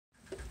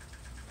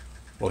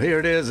Well, here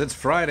it is. It's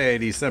Friday,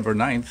 December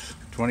 9th,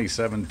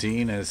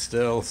 2017, and it's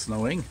still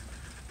snowing.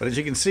 But as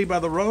you can see by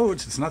the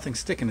roads, it's nothing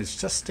sticking. It's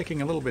just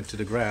sticking a little bit to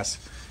the grass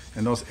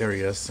in those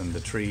areas and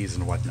the trees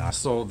and whatnot.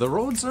 So the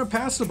roads are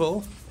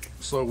passable.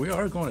 So we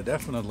are going to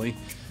definitely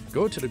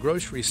go to the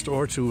grocery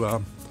store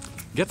to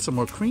get some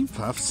more cream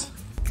puffs.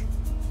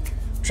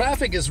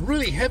 Traffic is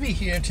really heavy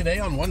here today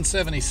on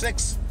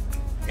 176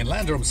 in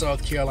Landrum,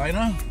 South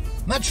Carolina.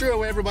 Not sure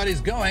where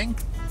everybody's going.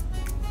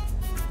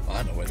 Well,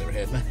 I know where they're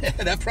heading.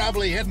 They're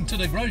probably heading to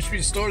the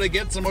grocery store to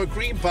get some more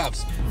cream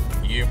puffs.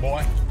 Yeah,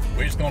 boy.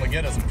 We're just going to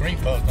get us some cream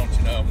puffs, don't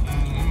you know?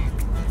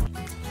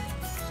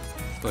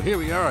 So here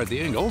we are at the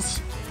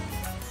Ingalls.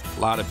 A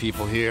lot of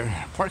people here.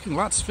 Parking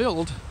lots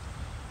filled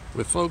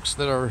with folks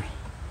that are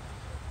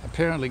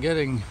apparently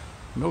getting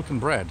milk and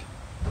bread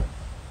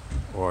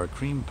or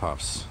cream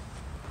puffs.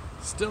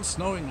 Still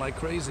snowing like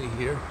crazy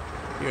here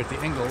at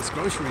the Ingalls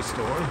grocery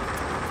store.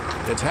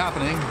 It's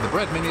happening. The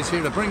bread mini is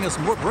here to bring us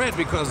more bread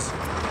because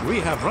we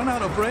have run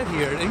out of bread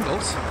here at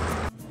Ingalls.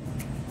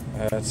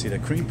 Let's see, the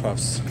cream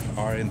puffs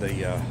are in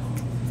the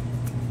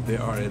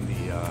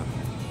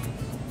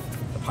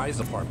pies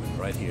department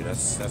right here.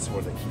 That's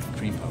where they keep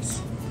cream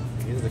puffs.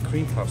 Here's the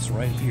cream puffs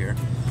right here,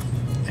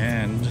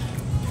 and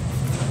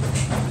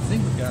I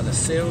think we've got a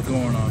sale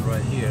going on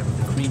right here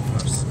with the cream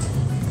puffs.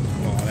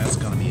 Oh, that's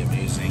gonna be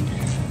amazing.